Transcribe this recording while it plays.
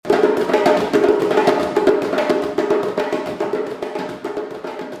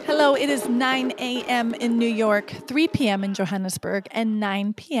It is 9 a.m. in New York, 3 p.m. in Johannesburg, and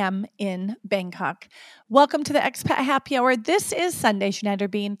 9 p.m. in Bangkok. Welcome to the Expat Happy Hour. This is Sunday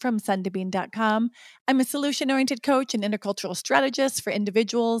Schneiderbean from sundaybean.com. I'm a solution-oriented coach and intercultural strategist for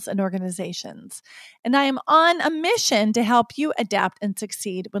individuals and organizations. And I am on a mission to help you adapt and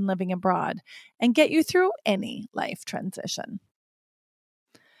succeed when living abroad and get you through any life transition.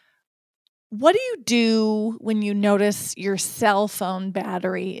 What do you do when you notice your cell phone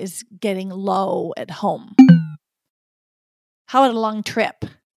battery is getting low at home? How about a long trip?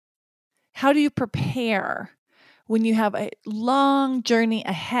 How do you prepare when you have a long journey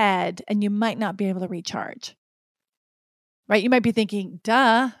ahead and you might not be able to recharge? Right? You might be thinking,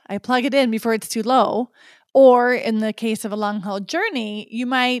 duh, I plug it in before it's too low. Or in the case of a long haul journey, you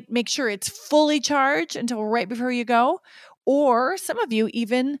might make sure it's fully charged until right before you go. Or some of you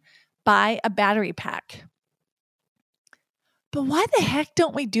even buy a battery pack. But why the heck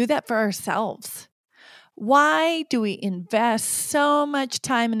don't we do that for ourselves? Why do we invest so much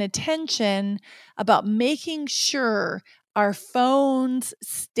time and attention about making sure our phones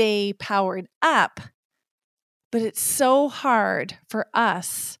stay powered up, but it's so hard for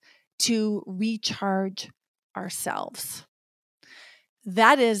us to recharge ourselves?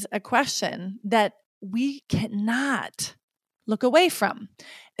 That is a question that we cannot look away from,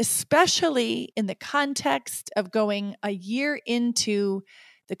 especially in the context of going a year into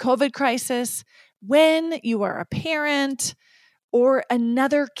the COVID crisis, when you are a parent or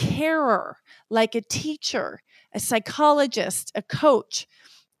another carer, like a teacher, a psychologist, a coach,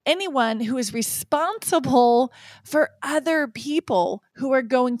 anyone who is responsible for other people who are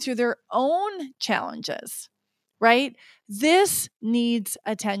going through their own challenges, right? This needs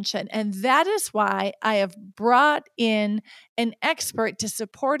attention. And that is why I have brought in an expert to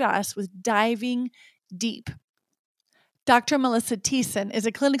support us with diving deep. Dr. Melissa Tiessen is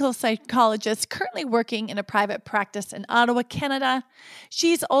a clinical psychologist currently working in a private practice in Ottawa, Canada.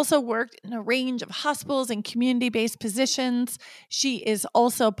 She's also worked in a range of hospitals and community-based positions. She is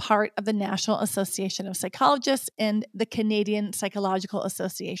also part of the National Association of Psychologists and the Canadian Psychological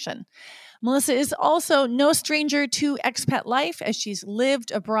Association. Melissa is also no stranger to expat life, as she's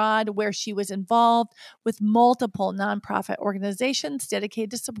lived abroad, where she was involved with multiple nonprofit organizations dedicated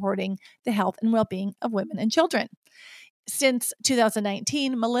to supporting the health and well-being of women and children. Since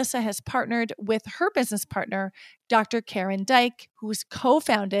 2019, Melissa has partnered with her business partner, Dr. Karen Dyke, who's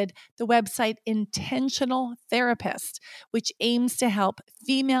co-founded the website Intentional Therapist, which aims to help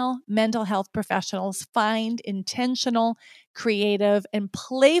female mental health professionals find intentional, creative, and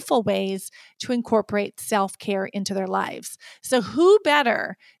playful ways to incorporate self-care into their lives. So who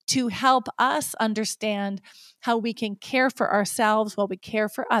better to help us understand how we can care for ourselves while we care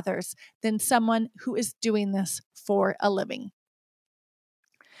for others than someone who is doing this for a living?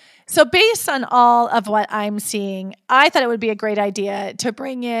 So based on all of what I'm seeing, I thought it would be a great idea to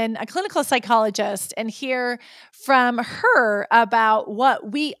bring in a clinical psychologist and hear from her about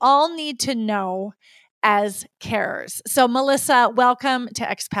what we all need to know as carers. So Melissa, welcome to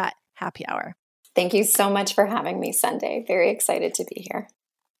Expat Happy Hour. Thank you so much for having me, Sunday. Very excited to be here.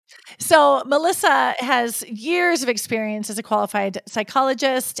 So Melissa has years of experience as a qualified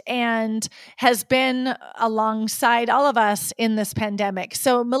psychologist and has been alongside all of us in this pandemic.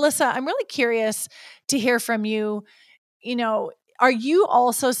 So Melissa, I'm really curious to hear from you. Are you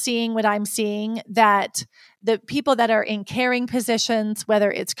also seeing what I'm seeing, that the people that are in caring positions,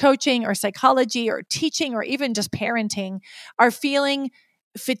 whether it's coaching or psychology or teaching or even just parenting, are feeling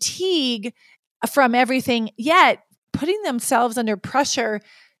fatigue from everything, yet putting themselves under pressure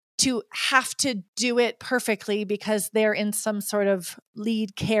to have to do it perfectly because they're in some sort of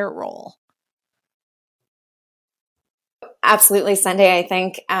lead care role? Absolutely, Sunday. I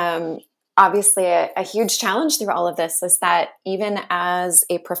think obviously a huge challenge through all of this is that even as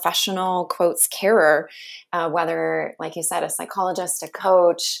a professional, quotes, carer, whether, like you said, a psychologist, a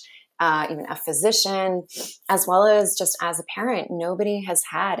coach, even a physician, as well as just as a parent, nobody has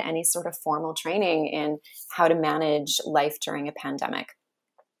had any sort of formal training in how to manage life during a pandemic.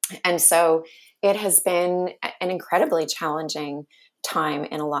 And so it has been an incredibly challenging time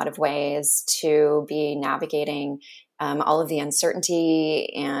in a lot of ways to be navigating all of the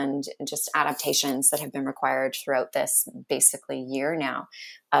uncertainty and just adaptations that have been required throughout this basically year now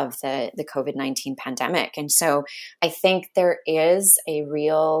of the COVID-19 pandemic. And so I think there is a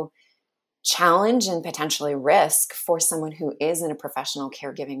real challenge and potentially risk for someone who is in a professional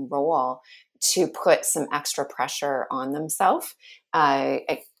caregiving role to put some extra pressure on themselves.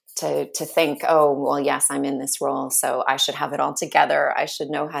 to think, oh, well, yes, I'm in this role, so I should have it all together. I should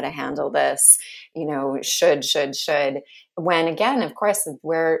know how to handle this, should. When again, of course,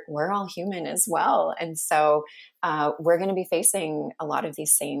 we're all human as well. And so we're going to be facing a lot of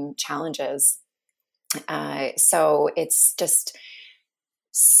these same challenges. So it's just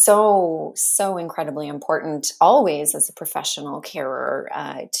so incredibly important always as a professional carer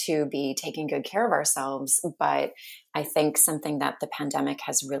to be taking good care of ourselves. But I think something that the pandemic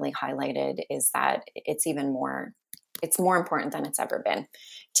has really highlighted is that it's more important than it's ever been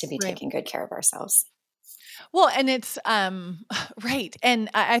to be taking good care of ourselves. Well, and it's right. And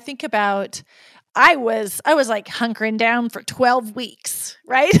I think about I was like hunkering down for 12 weeks,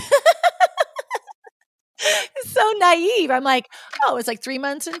 right? So naive. I'm like, oh, it's like 3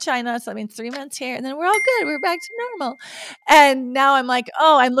 months in China. So I mean, 3 months here and then we're all good. We're back to normal. And now I'm like,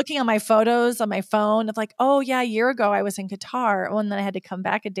 oh, I'm looking at my photos on my phone of like, oh yeah, a year ago I was in Qatar. Oh, and then I had to come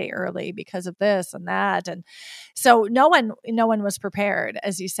back a day early because of this and that. And so no one was prepared,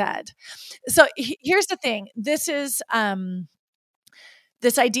 as you said. So here's the thing. This is,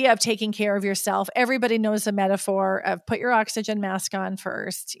 this idea of taking care of yourself. Everybody knows the metaphor of put your oxygen mask on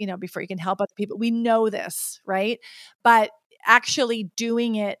first, before you can help other people. We know this, right? But actually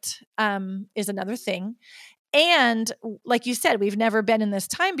doing it is another thing. And like you said, we've never been in this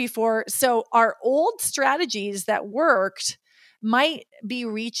time before. So our old strategies that worked might be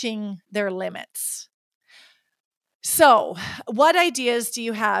reaching their limits. So, what ideas do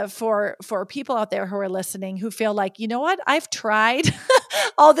you have for people out there who are listening who feel like, you know what, I've tried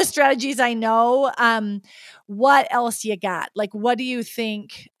all the strategies I know. What else you got? Like, what do you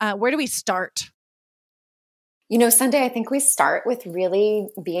think? Where do we start? Sunday, I think we start with really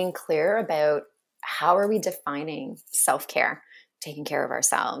being clear about how are we defining self-care, taking care of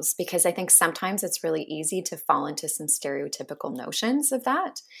ourselves, because I think sometimes it's really easy to fall into some stereotypical notions of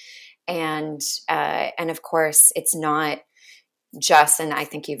that. And of course, it's not just, and I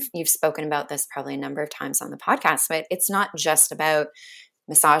think you've spoken about this probably a number of times on the podcast, but it's not just about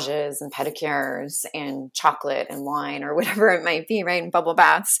massages and pedicures and chocolate and wine or whatever it might be, right? And bubble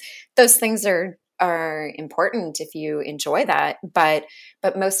baths. Those things are important if you enjoy that, but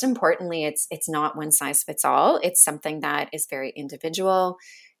most importantly, it's not one size fits all. It's something that is very individual,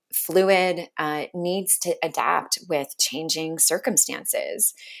 fluid, needs to adapt with changing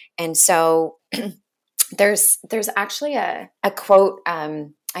circumstances. And so there's actually a quote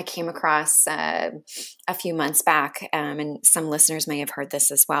I came across a few months back, and some listeners may have heard this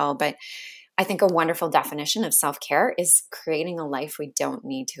as well, but I think a wonderful definition of self-care is creating a life we don't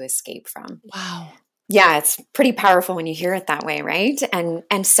need to escape from. Wow. Yeah, it's pretty powerful when you hear it that way, right?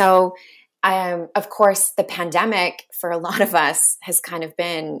 And so of course, the pandemic for a lot of us has kind of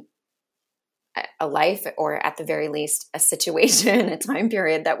been a life, or at the very least, a situation, a time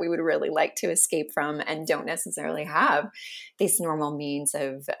period that we would really like to escape from and don't necessarily have these normal means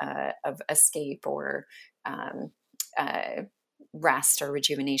of escape or rest or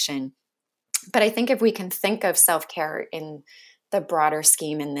rejuvenation. But I think if we can think of self-care in the broader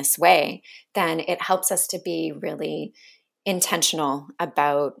scheme in this way, then it helps us to be really intentional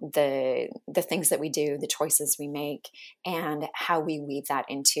about the things that we do, the choices we make, and how we weave that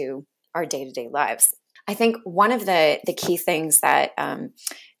into our day-to-day lives. I think one of the key things that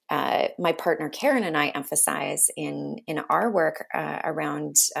my partner Karen and I emphasize in our work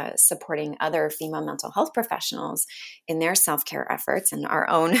around supporting other female mental health professionals in their self-care efforts, and our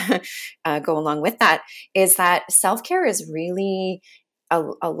own go along with that, is that self-care is really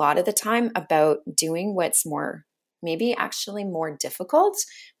a lot of the time about doing what's maybe actually more difficult,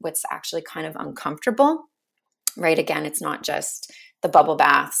 what's actually kind of uncomfortable, right? Again, it's not just the bubble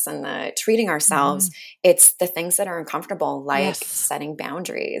baths and the treating ourselves. Mm-hmm. It's the things that are uncomfortable, like setting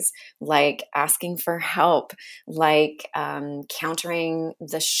boundaries, like asking for help, like countering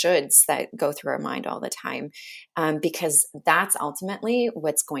the shoulds that go through our mind all the time, because that's ultimately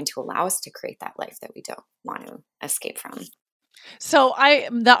what's going to allow us to create that life that we don't want to escape from. So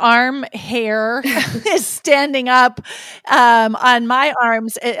the arm hair is standing up on my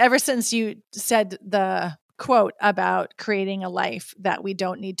arms ever since you said the quote about creating a life that we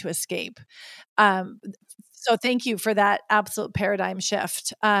don't need to escape. So thank you for that absolute paradigm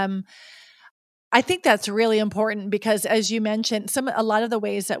shift. I think that's really important because, as you mentioned, a lot of the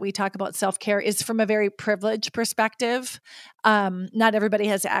ways that we talk about self-care is from a very privileged perspective. Not everybody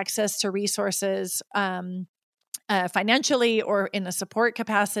has access to resources financially or in a support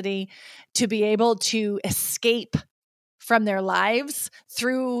capacity to be able to escape from their lives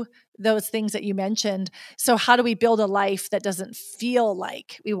through those things that you mentioned. So how do we build a life that doesn't feel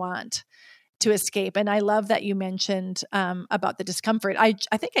like we want to escape. And I love that you mentioned about the discomfort. I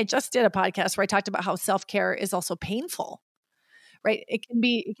think I just did a podcast where I talked about how self-care is also painful, right? It can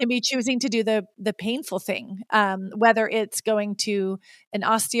be choosing to do the painful thing, whether it's going to an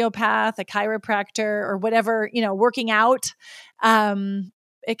osteopath, a chiropractor, or whatever, working out.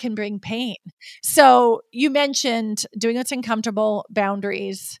 It can bring pain. So you mentioned doing what's uncomfortable,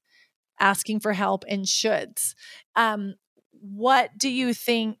 boundaries, asking for help, and shoulds. What do you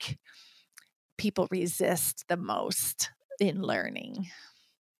think people resist the most in learning?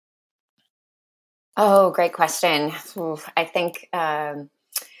 Oh, great question. I think to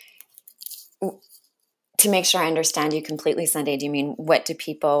make sure I understand you completely, Sunday, do you mean what do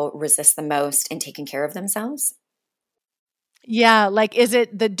people resist the most in taking care of themselves? Yeah, like is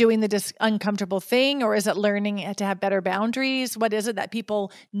it doing the uncomfortable thing, or is it learning to have better boundaries? What is it that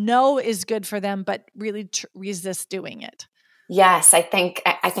people know is good for them but really resist doing it? Yes, I think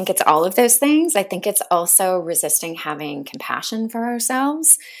it's all of those things. I think it's also resisting having compassion for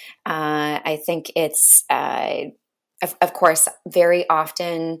ourselves. I think it's, of course, very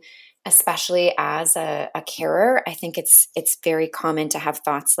often, especially as a carer, I think it's very common to have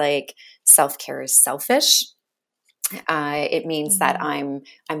thoughts like self care is selfish. It means that I'm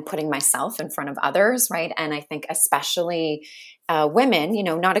putting myself in front of others, right? And I think especially women,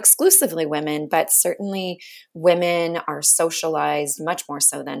 not exclusively women, but certainly women are socialized much more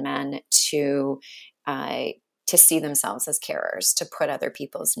so than men uh, to see themselves as carers, to put other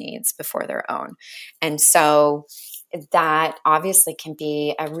people's needs before their own, and so that obviously can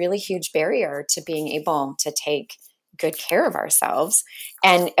be a really huge barrier to being able to take good care of ourselves.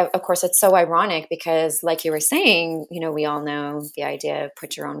 And of course, it's so ironic because, like you were saying, we all know the idea of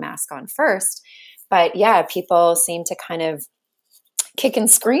put your own mask on first. But yeah, people seem to kind of kick and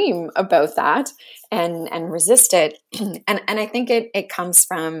scream about that and resist it. And I think it comes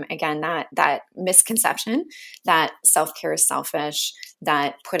from, again, that misconception that self-care is selfish,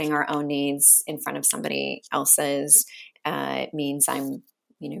 that putting our own needs in front of somebody else's means I'm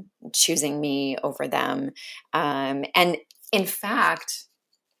choosing me over them. And in fact,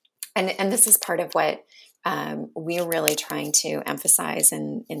 and this is part of what we're really trying to emphasize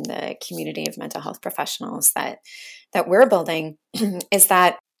in the community of mental health professionals that we're building is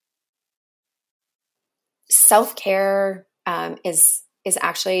that self-care is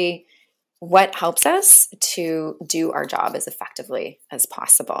actually what helps us to do our job as effectively as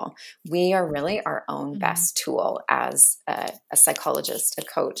possible. We are really our own best tool as a psychologist, a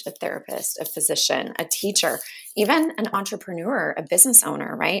coach, a therapist, a physician, a teacher, even an entrepreneur, a business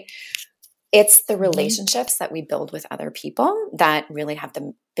owner, right? It's the relationships that we build with other people that really have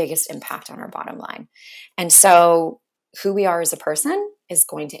the biggest impact on our bottom line. And so who we are as a person is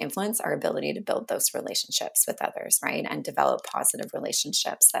going to influence our ability to build those relationships with others, right? And develop positive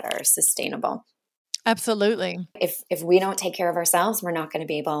relationships that are sustainable. Absolutely. If we don't take care of ourselves, we're not going to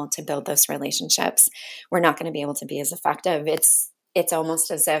be able to build those relationships. We're not going to be able to be as effective. It's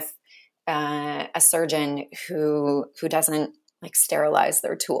almost as if a surgeon who doesn't like sterilize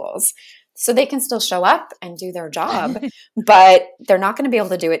their tools. So they can still show up and do their job, but they're not going to be able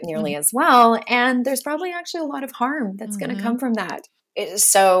to do it nearly as well. And there's probably actually a lot of harm that's going to come from that.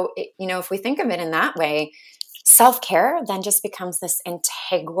 So, if we think of it in that way, self-care then just becomes this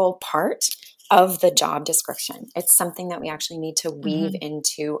integral part of the job description. It's something that we actually need to weave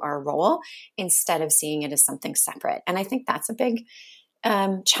into our role instead of seeing it as something separate. And I think that's a big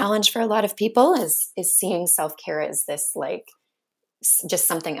challenge for a lot of people is seeing self-care as this like just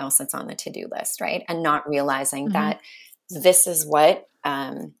something else that's on the to-do list, right? And not realizing that this is what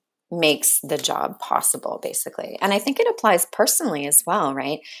makes the job possible, basically. And I think it applies personally as well,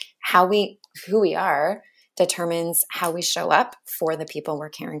 right? Who we are determines how we show up for the people we're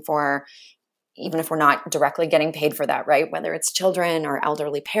caring for, even if we're not directly getting paid for that, right? Whether it's children or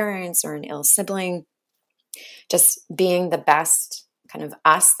elderly parents or an ill sibling, just being the best kind of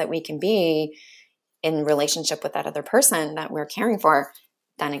us that we can be in relationship with that other person that we're caring for,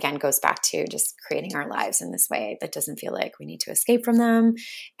 then again goes back to just creating our lives in this way that doesn't feel like we need to escape from them.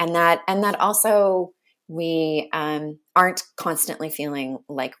 And that also we aren't constantly feeling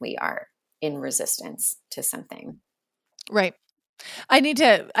like we are in resistance to something. Right. I need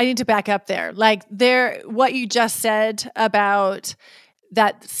to back up there. Like what you just said about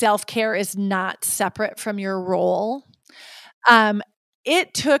that self-care is not separate from your role.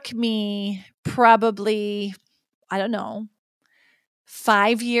 It took me probably, I don't know,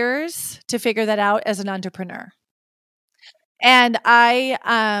 5 years to figure that out as an entrepreneur. And I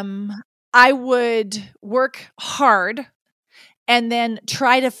would work hard and then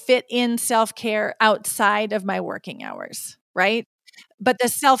try to fit in self-care outside of my working hours, right? But the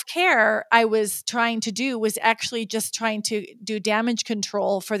self-care I was trying to do was actually just trying to do damage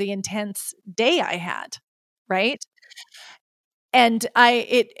control for the intense day I had, right? And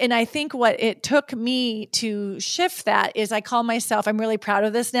I think what it took me to shift that is I call myself, I'm really proud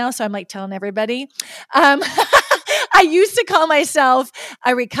of this now, so I'm like telling everybody. I used to call myself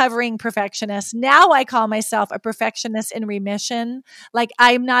a recovering perfectionist. Now I call myself a perfectionist in remission. Like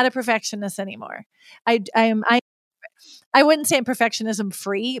I'm not a perfectionist anymore. I wouldn't say I'm perfectionism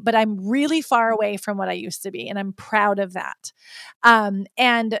free, but I'm really far away from what I used to be. And I'm proud of that.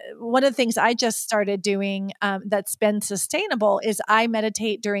 And one of the things I just started doing that's been sustainable is I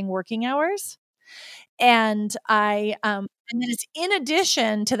meditate during working hours. And then it's in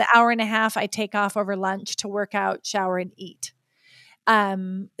addition to the hour and a half I take off over lunch to work out, shower, and eat.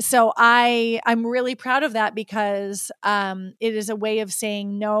 So I'm really proud of that because it is a way of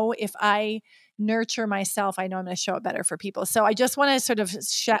saying no. If I nurture myself, I know I'm going to show up better for people. So I just want to sort of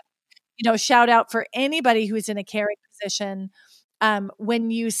shout out for anybody who's in a caring position. When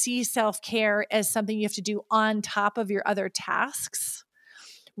you see self-care as something you have to do on top of your other tasks,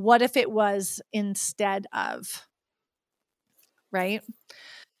 what if it was instead of, right?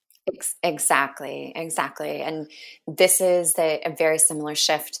 Exactly. And this is a very similar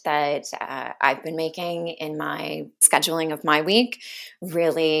shift that I've been making in my scheduling of my week,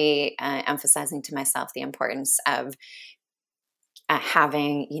 really emphasizing to myself the importance of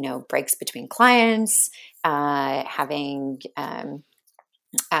having, breaks between clients, having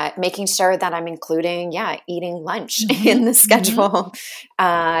making sure that I'm including, eating lunch in the schedule,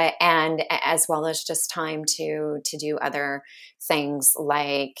 and as well as just time to do other things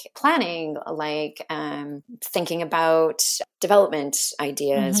like planning, like thinking about development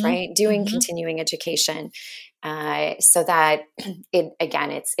ideas, right? Doing continuing education, so that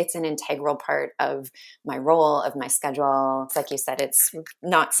it's an integral part of my role, of my schedule. It's like you said, it's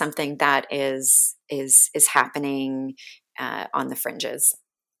not something that is happening on the fringes.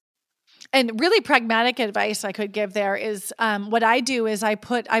 And really pragmatic advice I could give there is what I do is I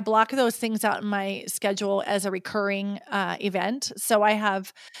block those things out in my schedule as a recurring event. So I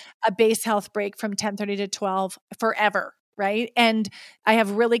have a base health break from 10:30 to 12 forever. Right. And I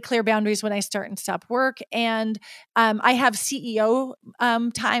have really clear boundaries when I start and stop work. And I have CEO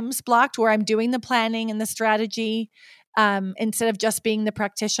times blocked where I'm doing the planning and the strategy instead of just being the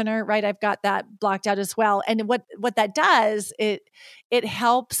practitioner. Right. I've got that blocked out as well. And what that does, it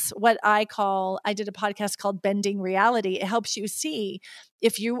helps what I did a podcast called Bending Reality. It helps you see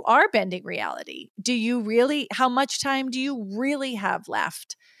if you are bending reality. How much time do you really have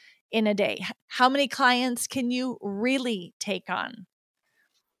left in a day? How many clients can you really take on?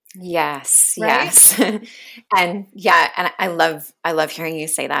 Yes, Right? yes. And I love hearing you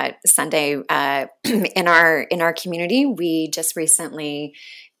say that. Sunday, in our community, we just recently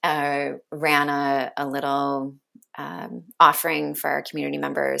ran a little offering for our community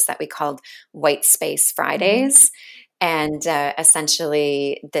members that we called White Space Fridays. And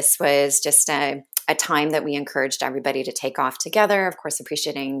essentially, this was just a time that we encouraged everybody to take off together. Of course,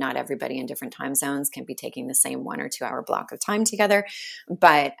 appreciating not everybody in different time zones can be taking the same 1 or 2 hour block of time together,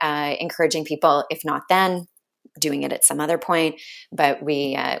 but encouraging people, if not then, doing it at some other point. But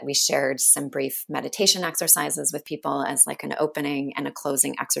we shared some brief meditation exercises with people as like an opening and a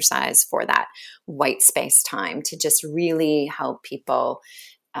closing exercise for that white space time to just really help people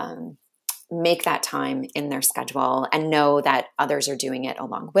make that time in their schedule and know that others are doing it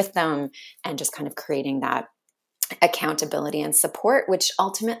along with them, and just kind of creating that accountability and support, which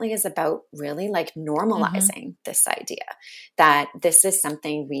ultimately is about really like normalizing this idea that this is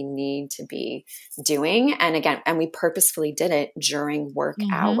something we need to be doing. And we purposefully did it during work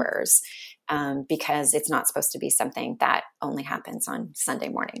hours, because it's not supposed to be something that only happens on Sunday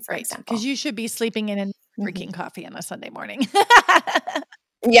morning, for example. Because you should be sleeping in and drinking coffee on a Sunday morning.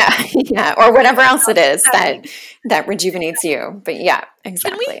 Yeah, or whatever else it is that rejuvenates you. But yeah,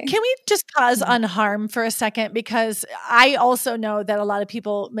 exactly. Can we just pause on harm for a second? Because I also know that a lot of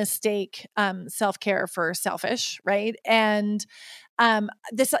people mistake self-care for selfish, right? And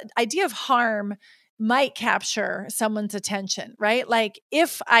this idea of harm might capture someone's attention, right? Like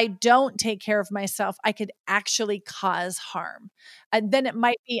if I don't take care of myself, I could actually cause harm. And then it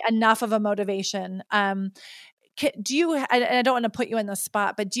might be enough of a motivation. I don't want to put you in the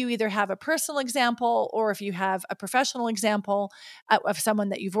spot, but do you either have a personal example, or if you have a professional example of someone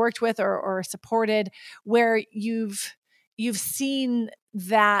that you've worked with or supported where you've seen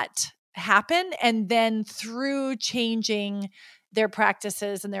that happen, and then through changing their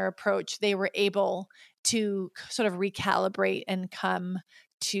practices and their approach, they were able to sort of recalibrate and come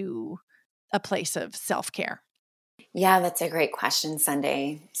to a place of self-care? Yeah, that's a great question,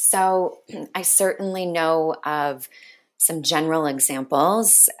 Sunday. So I certainly know of some general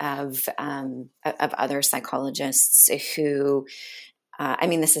examples of other psychologists who, I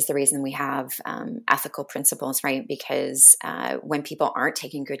mean, this is the reason we have ethical principles, right? Because when people aren't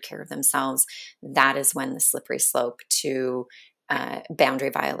taking good care of themselves, that is when the slippery slope to boundary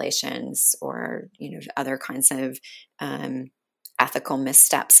violations or, other kinds of ethical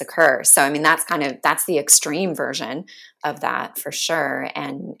missteps occur. So, I mean, that's the extreme version of that for sure.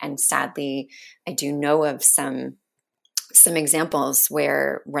 And sadly, I do know of some examples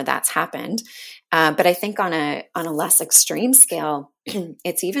where that's happened. But I think on a less extreme scale,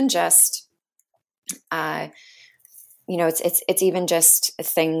 it's even just, it's even just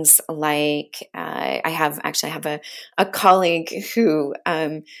things like I have a colleague who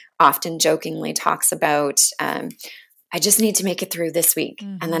often jokingly talks about. I just need to make it through this week,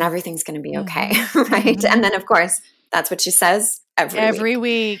 and then everything's going to be okay, right? And then, of course, that's what she says every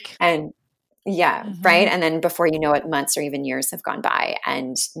week. And yeah, right. And then before you know it, months or even years have gone by,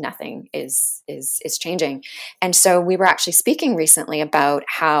 and nothing is changing. And so we were actually speaking recently about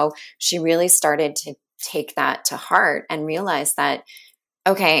how she really started to take that to heart and realize that,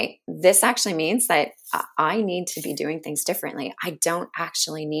 okay, this actually means that I need to be doing things differently. I don't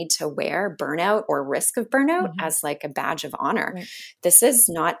actually need to wear burnout or risk of burnout as like a badge of honor. Right. This is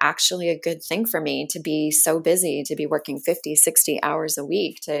not actually a good thing for me to be so busy, to be working 50, 60 hours a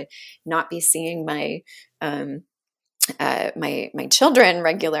week, to not be seeing my my children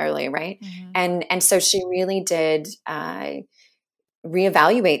regularly, right? And so she really did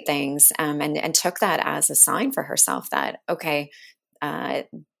reevaluate things and took that as a sign for herself that, okay,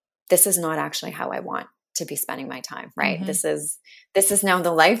 this is not actually how I want to be spending my time, right? This is now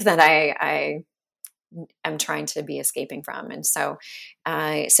the life that I am trying to be escaping from. And so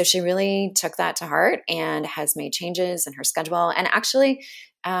she really took that to heart and has made changes in her schedule. And actually,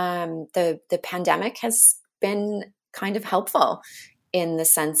 the pandemic has been kind of helpful in the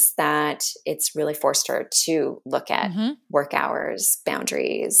sense that it's really forced her to look at work hours,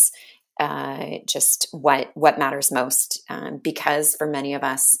 boundaries, just what matters most. Because for many of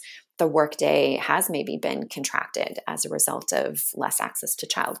us, the workday has maybe been contracted as a result of less access to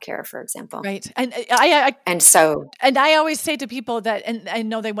childcare, for example. Right. And I always say to people that, and I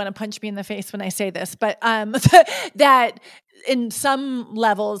know they want to punch me in the face when I say this, but that in some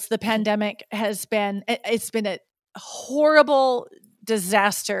levels, the pandemic has been, it's been a horrible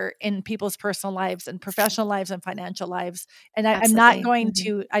disaster in people's personal lives and professional lives and financial lives. And I'm not going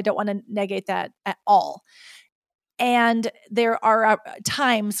to, I don't want to negate that at all. And there are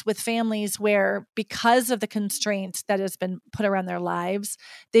times with families where, because of the constraints that has been put around their lives,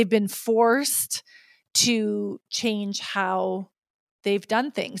 they've been forced to change how they've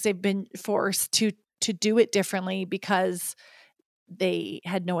done things. They've been forced to do it differently because they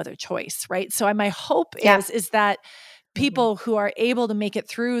had no other choice, right? So my hope is that people who are able to make it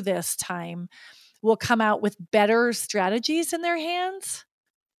through this time will come out with better strategies in their hands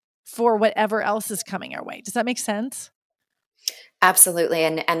for whatever else is coming our way. Does that make sense? Absolutely.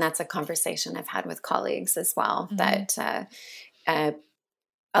 And that's a conversation I've had with colleagues as well, that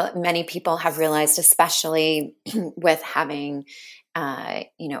many people have realized, especially with having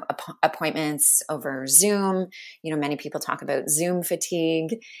appointments over Zoom. Many people talk about Zoom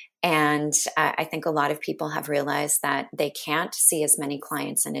fatigue. And I think a lot of people have realized that they can't see as many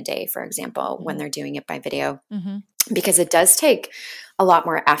clients in a day, for example, when they're doing it by video, because it does take a lot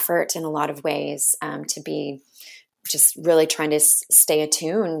more effort in a lot of ways to be just really trying to stay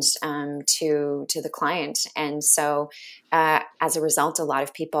attuned to the client. And so as a result, a lot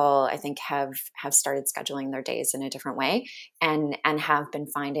of people, I think, have started scheduling their days in a different way and have been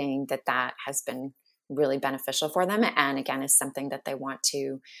finding that has been really beneficial for them. And again, is something that they want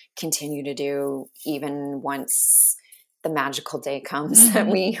to continue to do even once the magical day comes that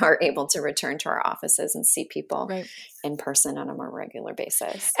we are able to return to our offices and see people in person on a more regular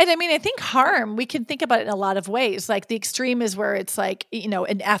basis. And I mean, I think harm, we can think about it in a lot of ways. Like the extreme is where it's like,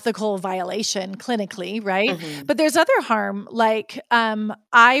 an ethical violation clinically, right? But there's other harm, like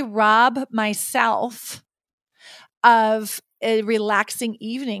I rob myself of a relaxing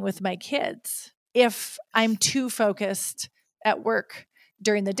evening with my kids if I'm too focused at work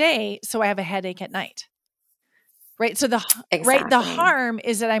during the day, so I have a headache at night. Right. So the harm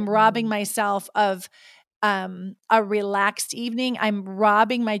is that I'm robbing myself of a relaxed evening. I'm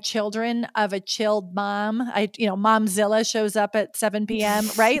robbing my children of a chilled mom. Momzilla shows up at 7 p.m.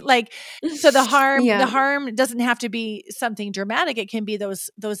 Right. Like, so the harm doesn't have to be something dramatic. It can be those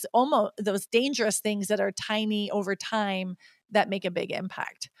dangerous things that are tiny over time that make a big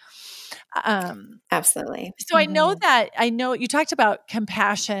impact. Absolutely. So I know you talked about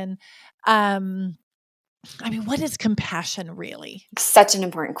compassion. I mean, what is compassion really? Such an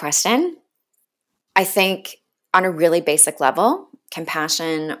important question. I think on a really basic level,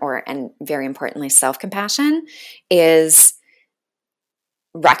 compassion, and very importantly, self-compassion, is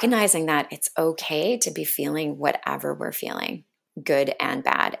recognizing that it's okay to be feeling whatever we're feeling, good and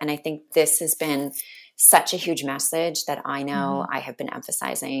bad. And I think this has been such a huge message that I know I have been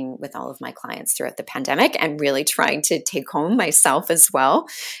emphasizing with all of my clients throughout the pandemic, and really trying to take home myself as well.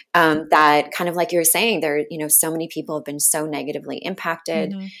 That kind of like you were saying, there, so many people have been so negatively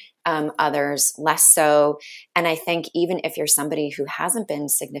impacted. Others less so. And I think even if you're somebody who hasn't been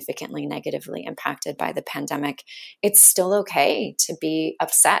significantly negatively impacted by the pandemic, it's still okay to be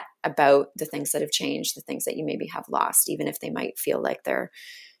upset about the things that have changed, the things that you maybe have lost, even if they might feel like they're,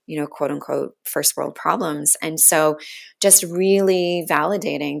 quote unquote, first world problems. And so just really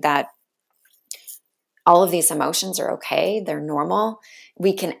validating that all of these emotions are okay, they're normal.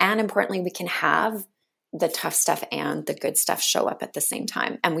 And importantly, we can have the tough stuff and the good stuff show up at the same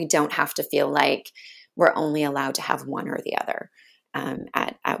time. And we don't have to feel like we're only allowed to have one or the other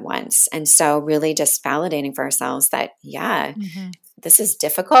at once. And so really just validating for ourselves that, this is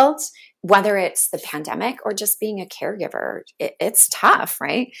difficult, whether it's the pandemic or just being a caregiver, it's tough,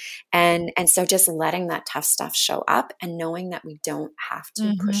 right? And so just letting that tough stuff show up and knowing that we don't have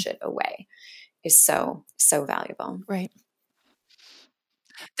to push it away is so, so valuable. Right.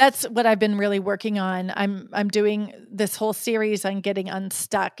 That's what I've been really working on. I'm doing this whole series on getting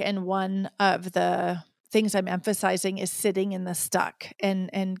unstuck, and one of the things I'm emphasizing is sitting in the stuck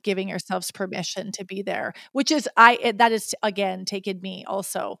and giving ourselves permission to be there, which is that is again taken me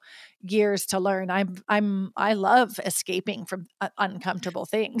also years to learn. I love escaping from uncomfortable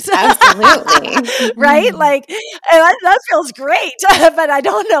things. Absolutely. Right? Like that feels great, but I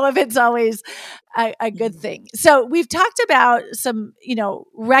don't know if it's always a good thing. So we've talked about some,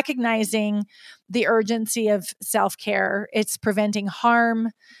 recognizing the urgency of self-care. It's preventing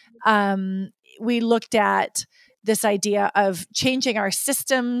harm. We looked at this idea of changing our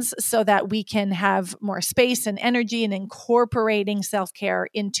systems so that we can have more space and energy, and incorporating self-care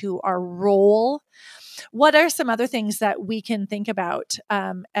into our role. What are some other things that we can think about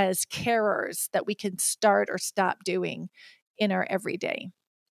as carers that we can start or stop doing in our everyday?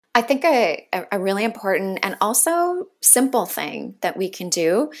 I think a really important and also simple thing that we can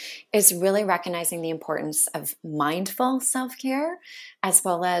do is really recognizing the importance of mindful self-care as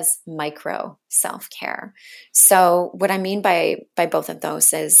well as micro self-care. So what I mean by both of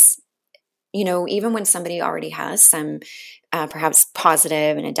those is, even when somebody already has some perhaps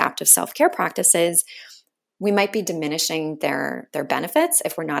positive and adaptive self-care practices, we might be diminishing their benefits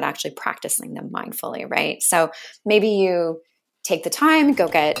if we're not actually practicing them mindfully, right? So maybe you take the time, go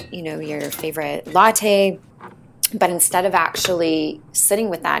get, your favorite latte, but instead of actually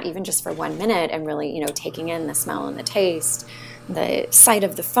sitting with that, even just for 1 minute, and really, taking in the smell and the taste, the sight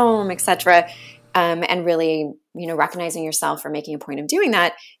of the foam, etc., and really, recognizing yourself or making a point of doing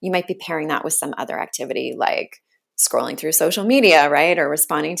that, you might be pairing that with some other activity like scrolling through social media, right? Or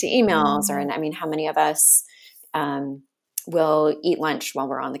responding to emails, how many of us will eat lunch while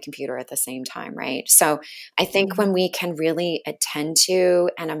we're on the computer at the same time, right? So I think when we can really attend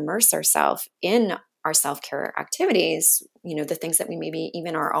to and immerse ourselves in our self-care activities, the things that we maybe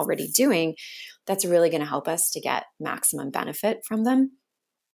even are already doing, that's really going to help us to get maximum benefit from them.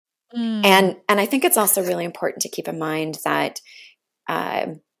 And I think it's also really important to keep in mind that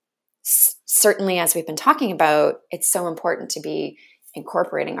certainly, as we've been talking about, it's so important to be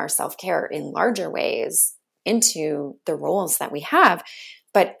incorporating our self-care in larger ways into the roles that we have.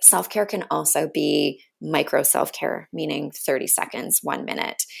 But self-care can also be micro self-care, meaning 30 seconds, 1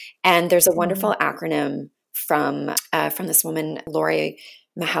 minute. And there's a wonderful acronym from this woman, Lori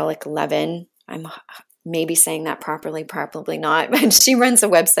Mahalik-Levin. I'm maybe saying that properly, probably not, but she runs a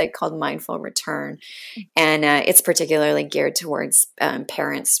website called Mindful Return. And it's particularly geared towards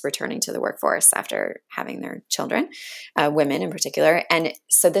parents returning to the workforce after having their children, women in particular. And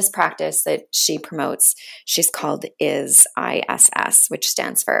so this practice that she promotes, she's called ISS, which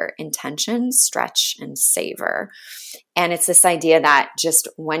stands for Intention, Stretch, and Savor. And it's this idea that just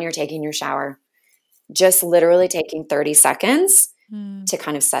when you're taking your shower, just literally taking 30 seconds to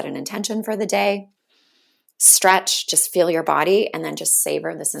kind of set an intention for the day, stretch, just feel your body, and then just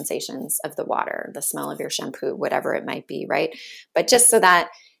savor the sensations of the water, the smell of your shampoo, whatever it might be, right? But just so that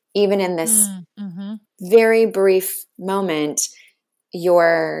even in this very brief moment,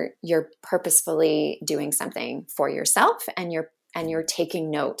 you're purposefully doing something for yourself, and you're taking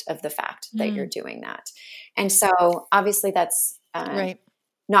note of the fact that you're doing that. And so obviously that's Right.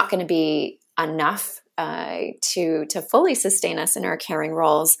 not going to be enough to fully sustain us in our caring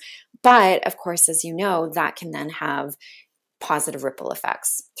roles. But of course, as you know, that can then have positive ripple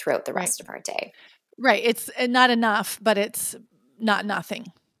effects throughout the Right. rest of our day. Right. It's not enough, but it's not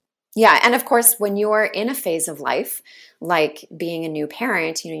nothing. Yeah. And of course, when you're in a phase of life, like being a new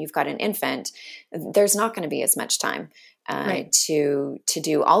parent, you've got an infant, there's not going to be as much time Right. to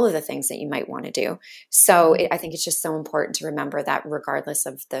do all of the things that you might want to do. So I think it's just so important to remember that regardless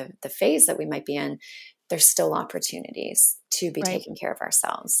of the phase that we might be in, there's still opportunities to be Right. taking care of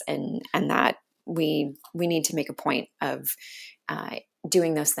ourselves, and that we need to make a point of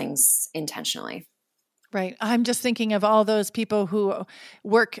doing those things intentionally. Right. I'm just thinking of all those people who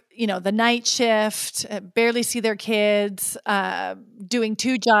work, the night shift, barely see their kids, doing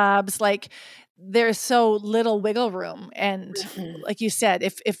 2 jobs. Like there's so little wiggle room. And like you said,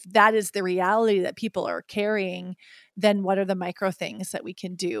 if that is the reality that people are carrying, then what are the micro things that we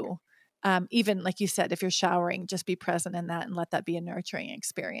can do? Even like you said, if you're showering, just be present in that and let that be a nurturing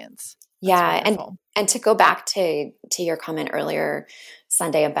experience. That's Yeah. wonderful. And to go back to your comment earlier,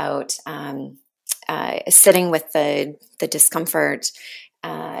 Sunday, about sitting with the discomfort,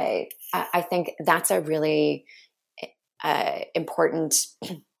 I think that's a really important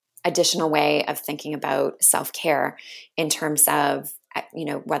additional way of thinking about self-care in terms of,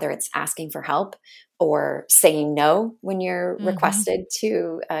 whether it's asking for help or saying no when you're requested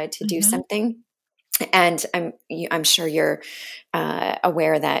to do something. And I'm sure you're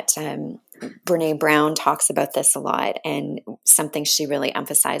aware that Brene Brown talks about this a lot, and something she really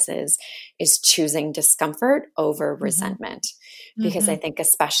emphasizes is choosing discomfort over resentment. Because I think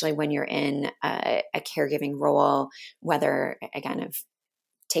especially when you're in a caregiving role, whether again of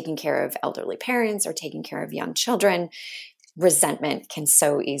taking care of elderly parents or taking care of young children, resentment can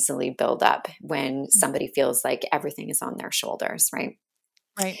so easily build up when somebody feels like everything is on their shoulders, right?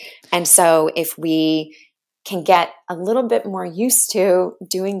 Right. And so if we can get a little bit more used to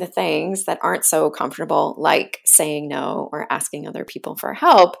doing the things that aren't so comfortable, like saying no or asking other people for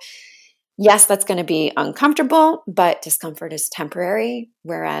help, yes, that's going to be uncomfortable, but discomfort is temporary,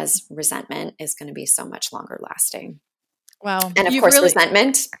 whereas resentment is going to be so much longer lasting. Wow. And of You've course, really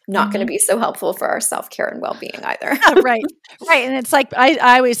resentment, not going to be so helpful for our self-care and well-being either. right. Right. And it's like,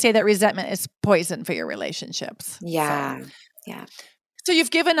 I always say that resentment is poison for your relationships. Yeah. Yeah. So you've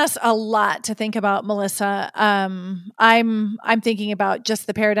given us a lot to think about, Melissa. I'm thinking about just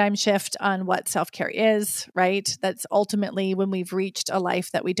the paradigm shift on what self-care is, right? That's ultimately when we've reached a life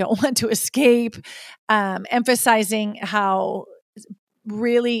that we don't want to escape, emphasizing how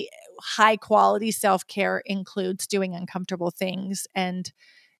really high quality self-care includes doing uncomfortable things and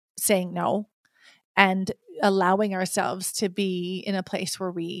saying no, and allowing ourselves to be in a place where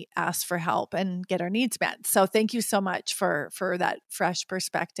we ask for help and get our needs met. So thank you so much for that fresh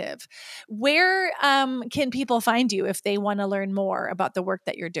perspective. Where can people find you if they want to learn more about the work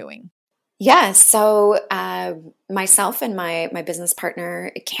that you're doing? Yeah, so myself and my business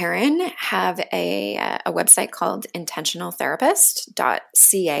partner, Karen, have a website called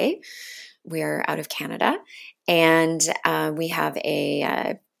intentionaltherapist.ca. We're out of Canada. And we have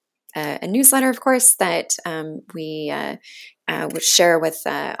a newsletter, of course, that we would share with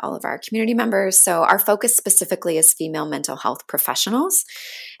all of our community members. So our focus specifically is female mental health professionals.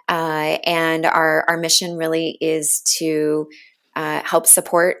 And our mission really is to help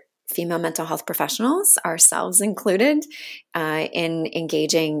support female mental health professionals, ourselves included, in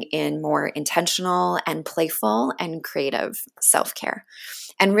engaging in more intentional and playful and creative self-care.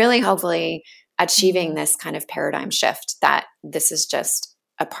 And really, hopefully, achieving this kind of paradigm shift that this is just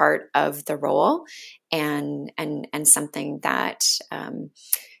a part of the role and something that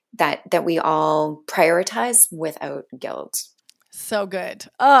that we all prioritize without guilt. So good.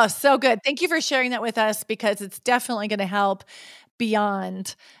 Oh, so good. Thank you for sharing that with us, because it's definitely going to help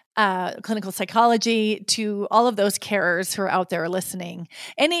beyond clinical psychology to all of those carers who are out there listening.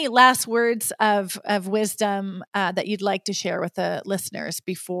 Any last words of wisdom that you'd like to share with the listeners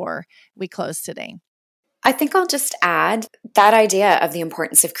before we close today? I think I'll just add that idea of the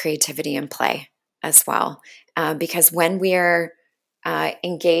importance of creativity and play as well, because when we're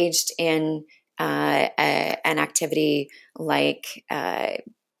engaged in an activity like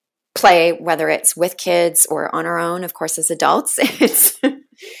play, whether it's with kids or on our own, of course, as adults, it's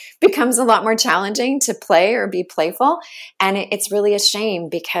becomes a lot more challenging to play or be playful. And it's really a shame,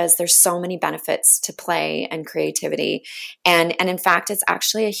 because there's so many benefits to play and creativity. And in fact, it's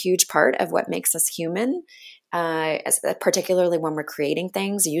actually a huge part of what makes us human, particularly when we're creating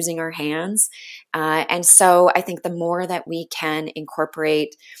things, using our hands. And so I think the more that we can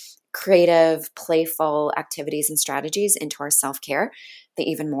incorporate creative, playful activities and strategies into our self-care, the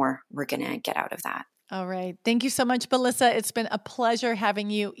even more we're going to get out of that. All right. Thank you so much, Melissa. It's been a pleasure having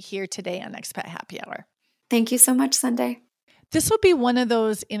you here today on Expat Happy Hour. Thank you so much, Sunday. This will be one of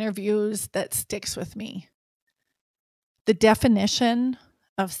those interviews that sticks with me. The definition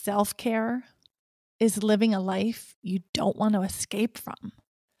of self-care is living a life you don't want to escape from.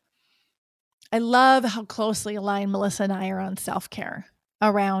 I love how closely aligned Melissa and I are on self-care,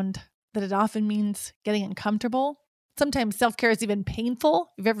 around that it often means getting uncomfortable. Sometimes self-care is even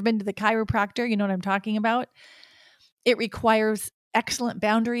painful. If you've ever been to the chiropractor, you know what I'm talking about. It requires excellent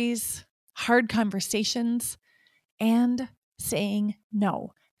boundaries, hard conversations, and saying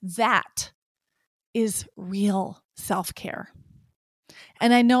no. That is real self-care.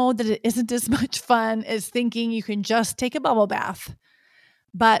 And I know that it isn't as much fun as thinking you can just take a bubble bath,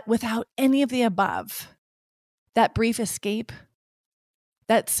 but without any of the above, that brief escape,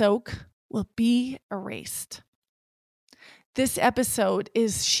 that soak will be erased. This episode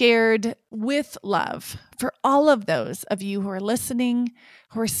is shared with love for all of those of you who are listening,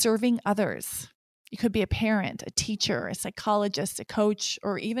 who are serving others. You could be a parent, a teacher, a psychologist, a coach,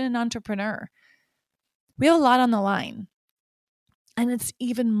 or even an entrepreneur. We have a lot on the line. And it's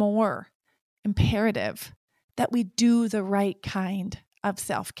even more imperative that we do the right kind of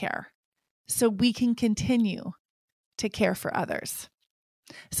self-care so we can continue to care for others.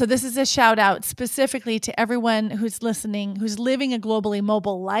 So this is a shout out specifically to everyone who's listening, who's living a globally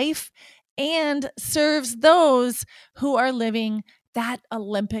mobile life and serves those who are living that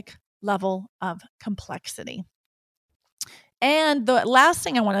Olympic level of complexity. And the last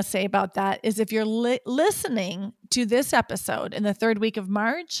thing I want to say about that is if you're listening to this episode in the third week of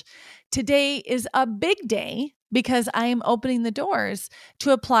March, today is a big day because I am opening the doors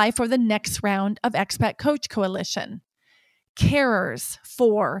to apply for the next round of Expat Coach Coalition. Carers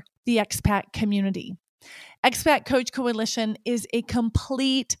for the expat community. Expat Coach Coalition is a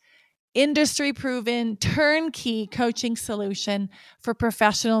complete industry-proven turnkey coaching solution for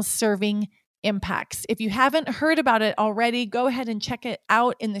professionals serving impacts. If you haven't heard about it already, go ahead and check it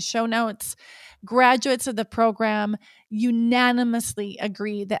out in the show notes. Graduates of the program unanimously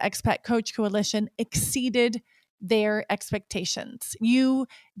agree that Expat Coach Coalition exceeded their expectations. You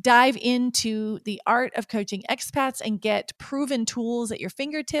dive into the art of coaching expats and get proven tools at your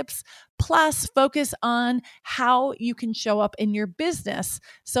fingertips, plus focus on how you can show up in your business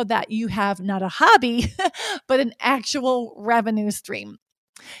so that you have not a hobby, but an actual revenue stream.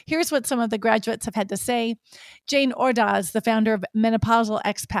 Here's what some of the graduates have had to say. Jane Ordaz, the founder of Menopausal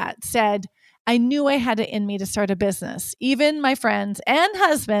Expat, said, I knew I had it in me to start a business. Even my friends and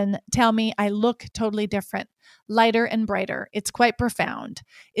husband tell me I look totally different, lighter and brighter. It's quite profound.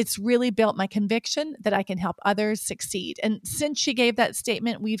 It's really built my conviction that I can help others succeed. And since she gave that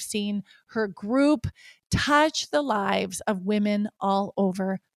statement, we've seen her group touch the lives of women all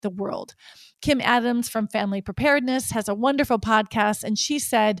over the world. Kim Adams from Family Preparedness has a wonderful podcast, and she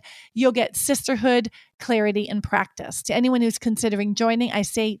said, you'll get sisterhood, clarity, and practice. To anyone who's considering joining, I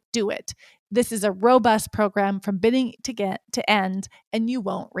say, do it. This is a robust program from beginning to end, and you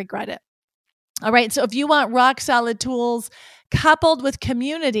won't regret it. All right, so if you want rock solid tools coupled with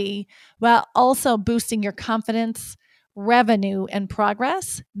community while also boosting your confidence, revenue, and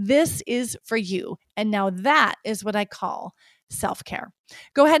progress, this is for you. And now that is what I call self-care.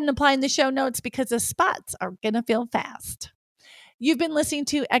 Go ahead and apply in the show notes because the spots are going to fill fast. You've been listening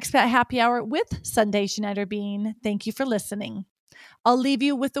to Expat Happy Hour with Sunday Schneider-Bean. Thank you for listening. I'll leave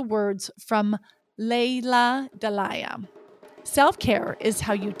you with the words from Layla Dalaya. Self-care is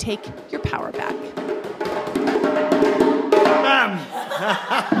how you take your power back.